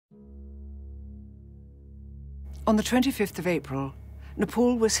On the 25th of April,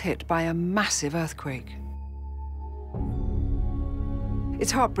 Nepal was hit by a massive earthquake.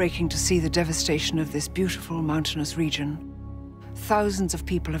 It's heartbreaking to see the devastation of this beautiful mountainous region. Thousands of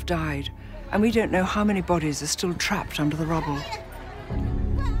people have died, and we don't know how many bodies are still trapped under the rubble.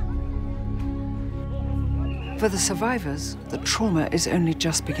 For the survivors, the trauma is only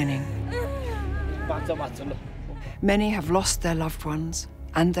just beginning. Many have lost their loved ones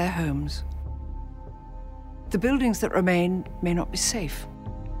and their homes. The buildings that remain may not be safe.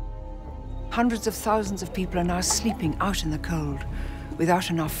 Hundreds of thousands of people are now sleeping out in the cold, without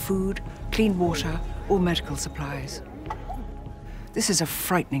enough food, clean water, or medical supplies. This is a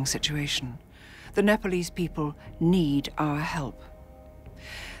frightening situation. The Nepalese people need our help.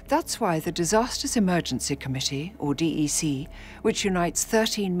 That's why the Disasters Emergency Committee, or DEC, which unites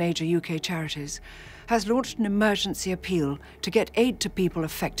 13 major UK charities, has launched an emergency appeal to get aid to people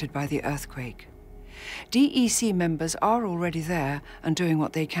affected by the earthquake. DEC members are already there and doing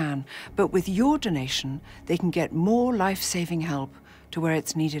what they can, but with your donation, they can get more life-saving help to where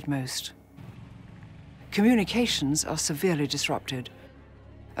it's needed most. Communications are severely disrupted,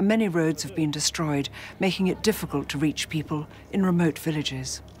 and many roads have been destroyed, making it difficult to reach people in remote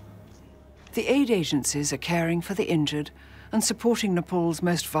villages. The aid agencies are caring for the injured and supporting Nepal's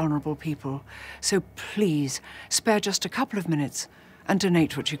most vulnerable people, so please spare just a couple of minutes and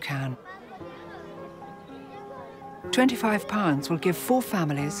donate what you can. £25 will give 4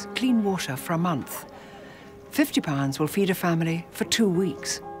 families clean water for a month. £50 will feed a family for 2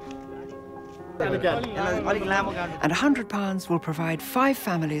 weeks. And £100 will provide 5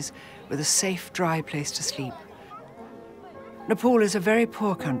 families with a safe, dry place to sleep. Nepal is a very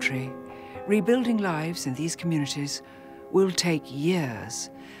poor country. Rebuilding lives in these communities will take years,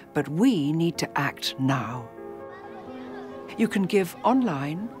 but we need to act now. You can give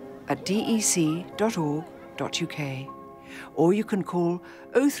online at dec.org.uk, or you can call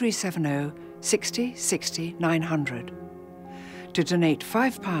 0370 60 60 900. To donate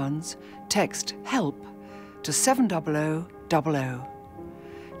 £5, text HELP to 70000.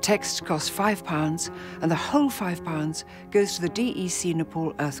 Text costs £5, and the whole £5 goes to the DEC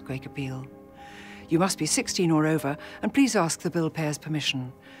Nepal Earthquake Appeal. You must be 16 or over, and please ask the bill payer's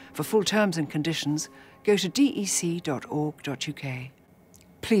permission. For full terms and conditions, go to dec.org.uk.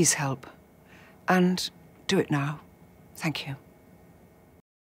 Please help, and do it now. Thank you.